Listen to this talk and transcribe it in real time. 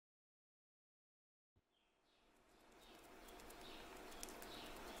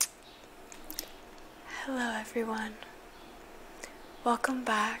Hello everyone. Welcome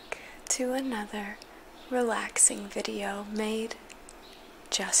back to another relaxing video made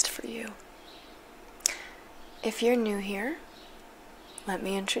just for you. If you're new here, let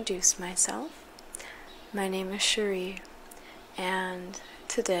me introduce myself. My name is Cherie, and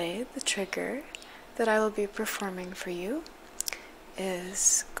today the trigger that I will be performing for you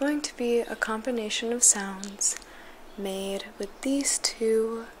is going to be a combination of sounds made with these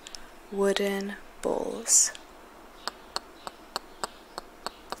two wooden bowls.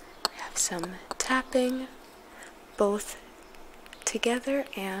 We have some tapping both together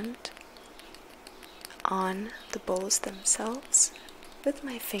and on the bowls themselves with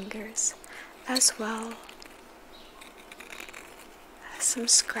my fingers, as well as some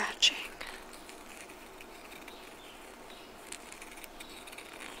scratching.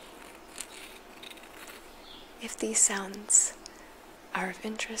 If these sounds are of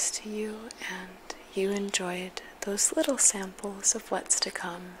interest to you and you enjoyed those little samples of what's to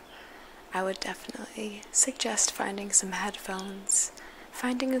come, I would definitely suggest finding some headphones,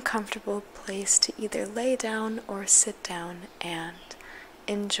 finding a comfortable place to either lay down or sit down, and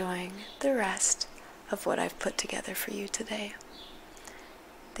enjoying the rest of what I've put together for you today.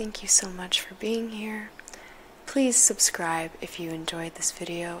 Thank you so much for being here. Please subscribe if you enjoyed this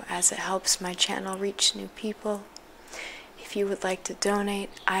video, as it helps my channel reach new people. If you would like to donate,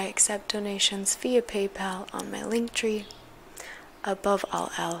 I accept donations via PayPal on my Linktree. Above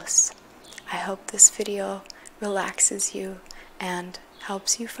all else, I hope this video relaxes you and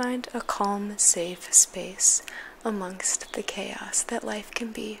helps you find a calm, safe space amongst the chaos that life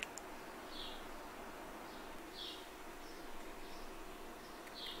can be.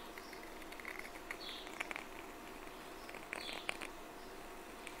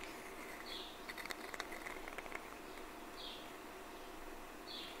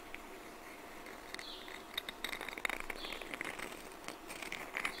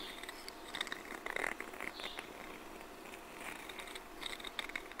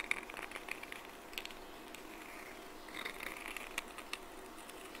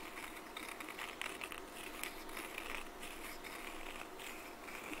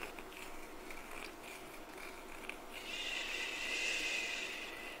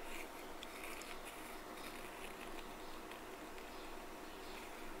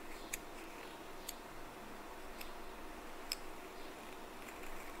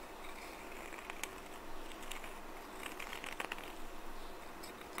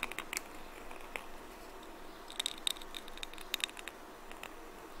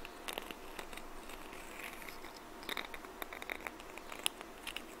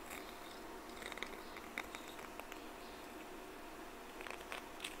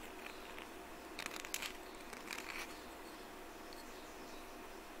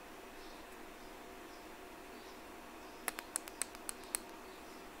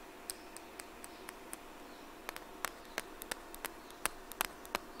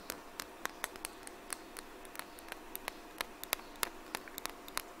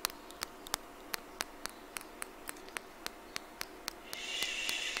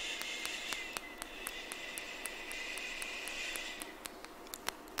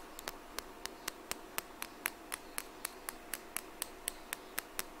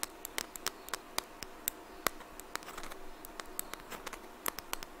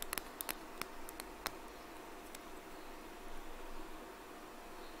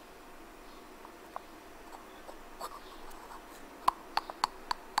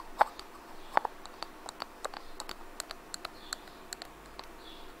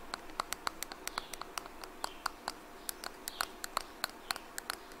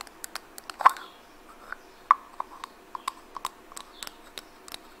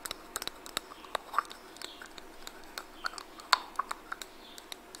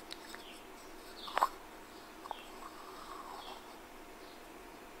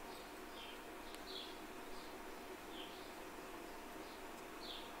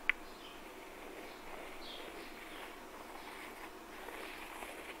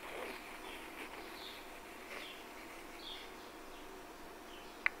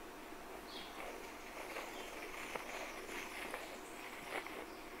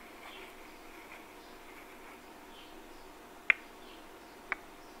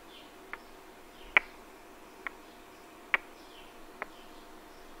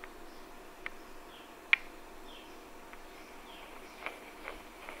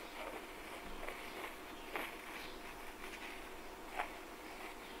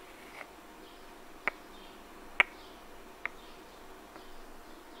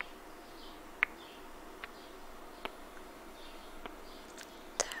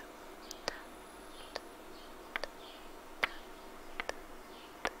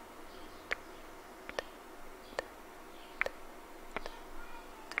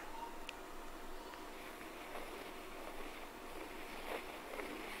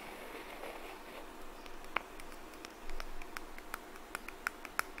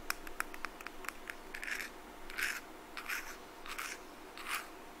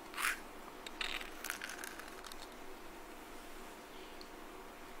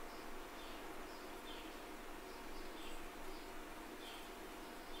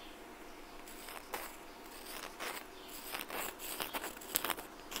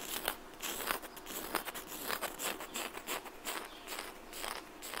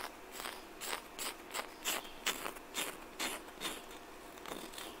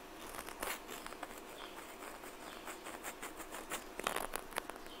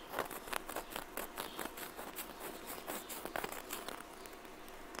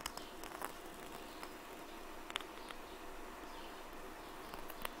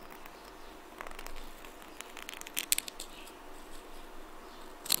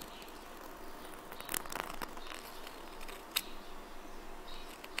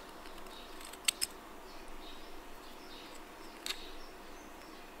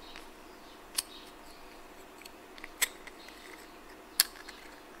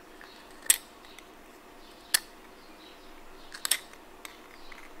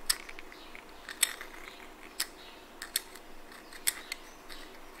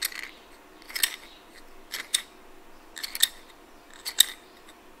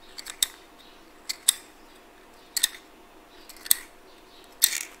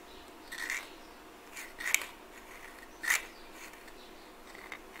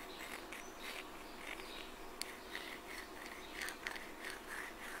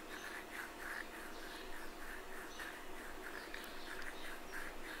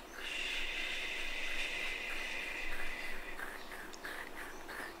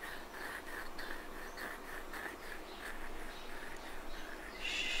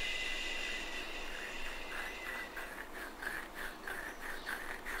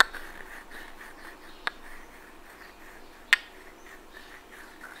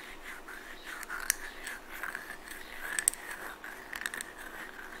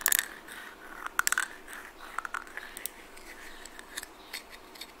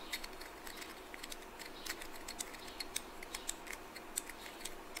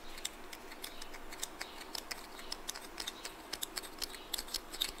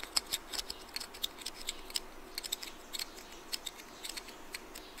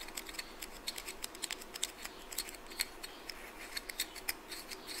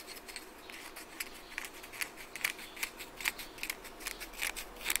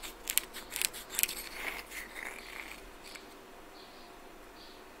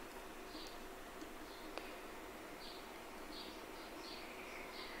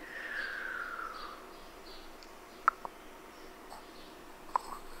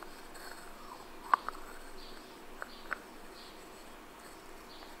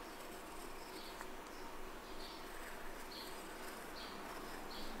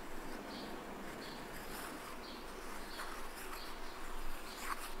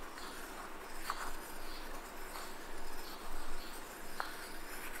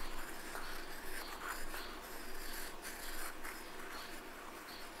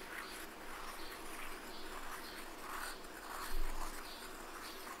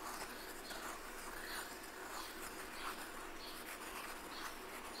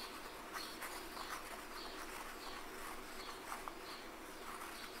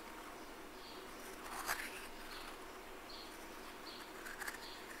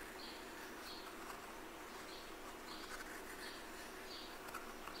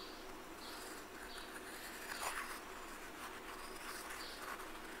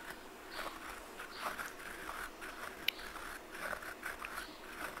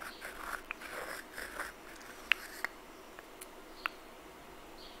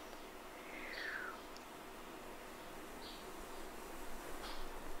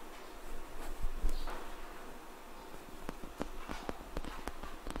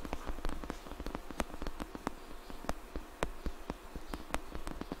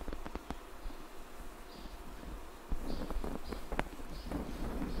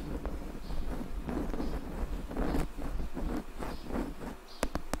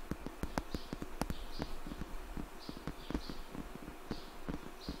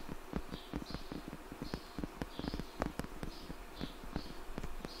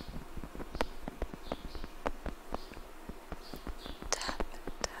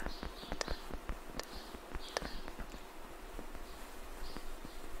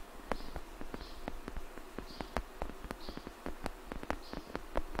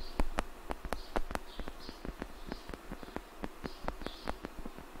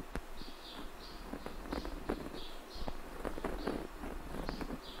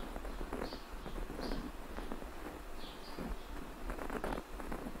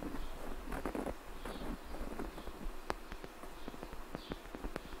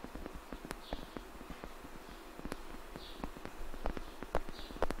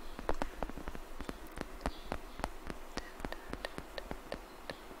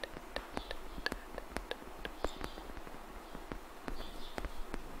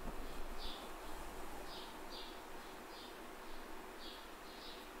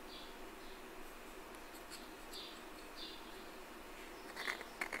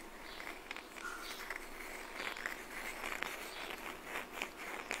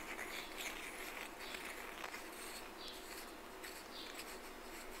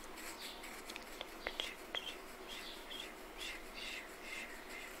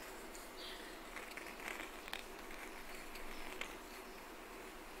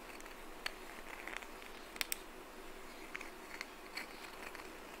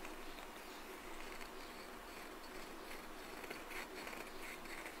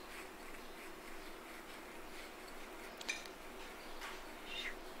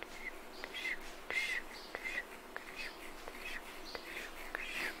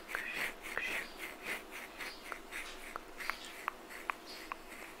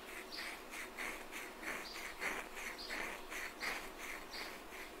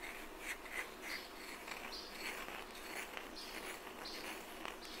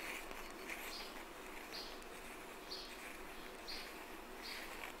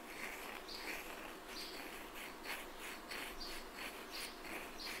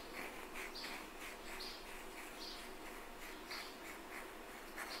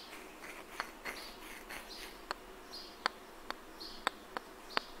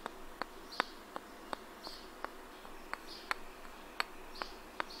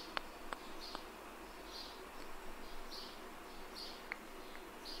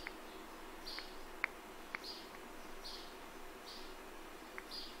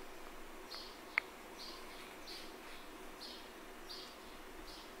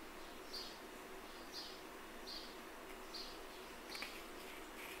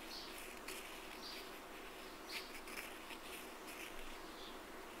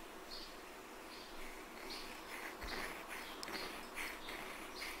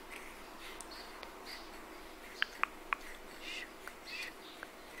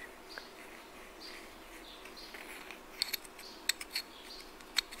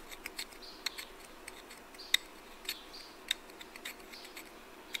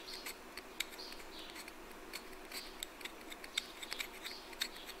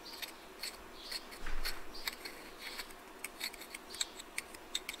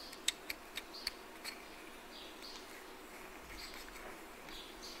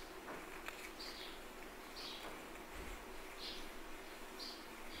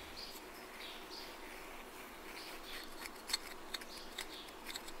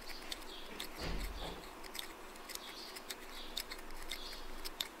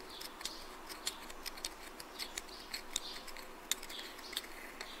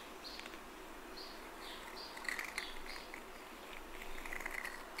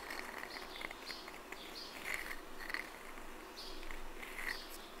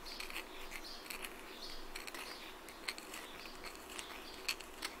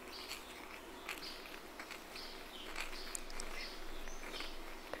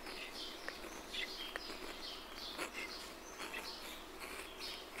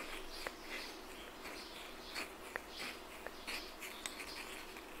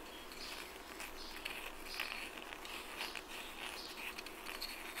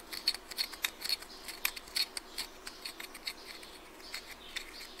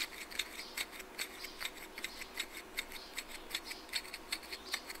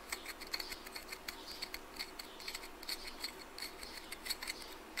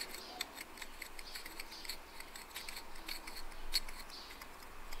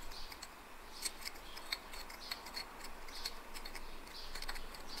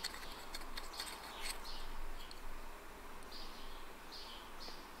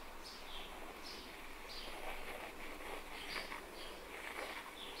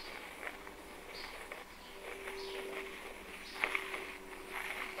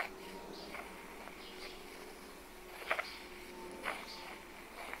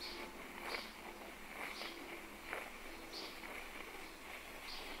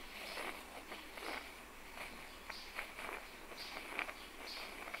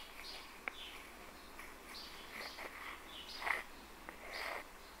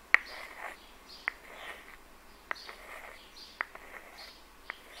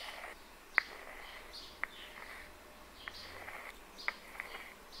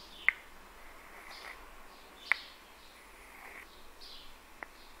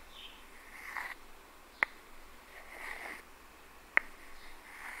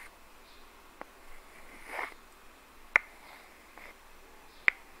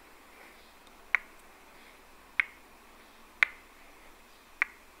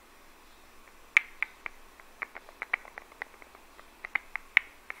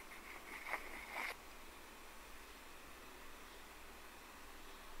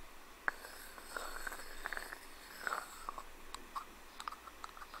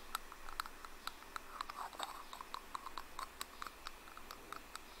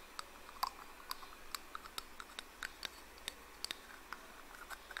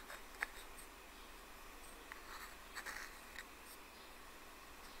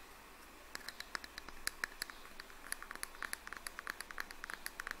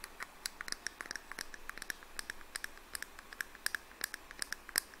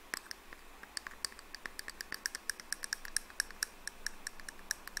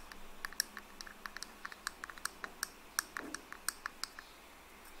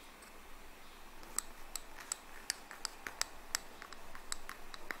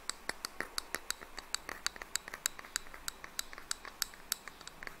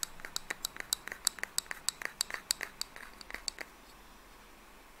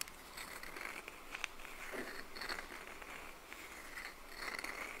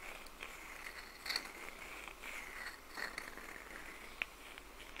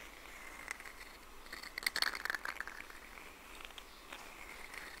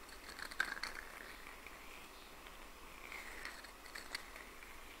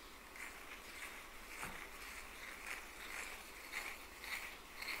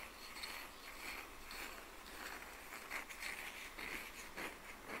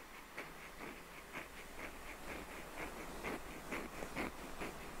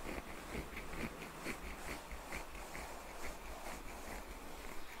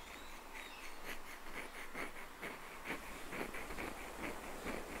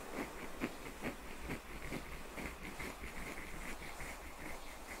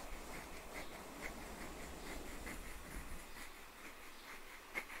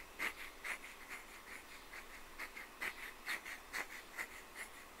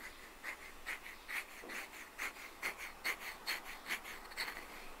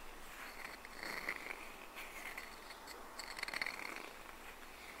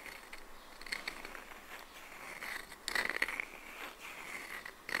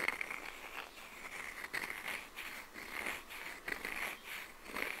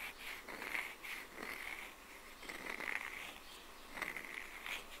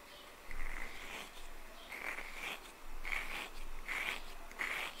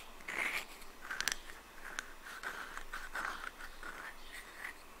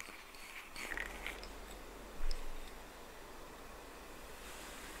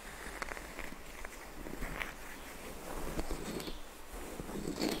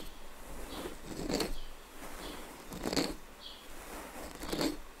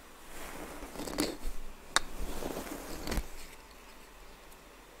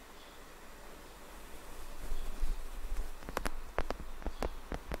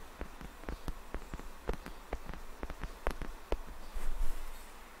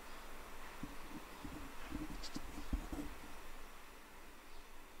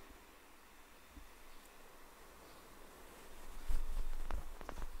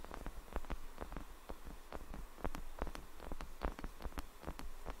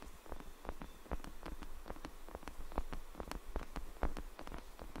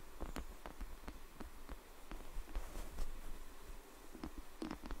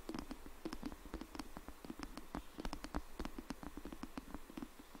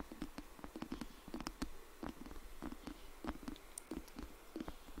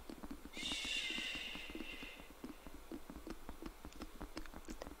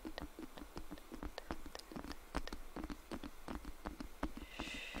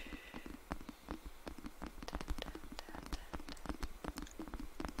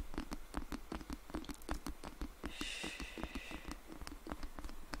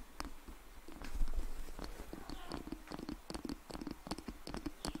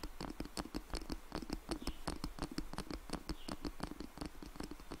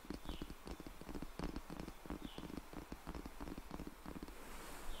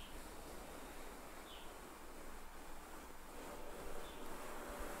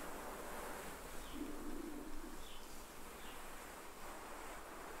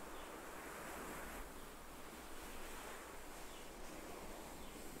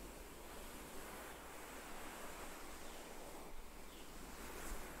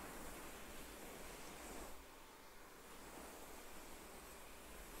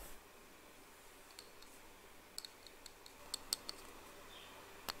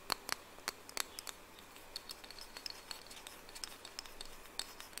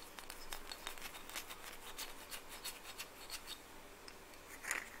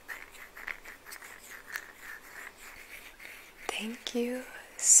 Thank you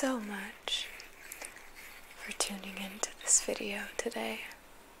so much for tuning into this video today.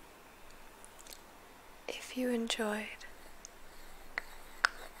 If you enjoyed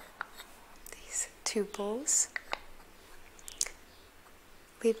these 2 bowls,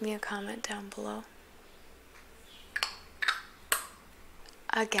 leave me a comment down below.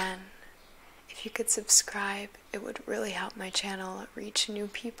 Again, if you could subscribe, it would really help my channel reach new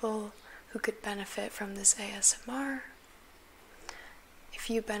people who could benefit from this ASMR. If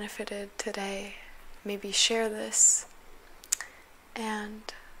you benefited today, maybe share this.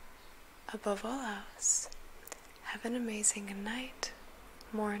 And above all else, have an amazing night,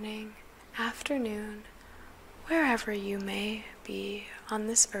 morning, afternoon, wherever you may be on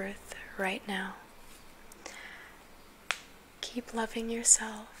this earth right now. Keep loving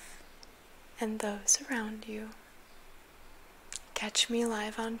yourself and those around you. Catch me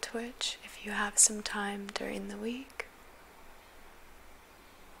live on Twitch if you have some time during the week.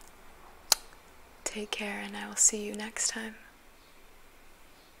 Take care, and I will see you next time.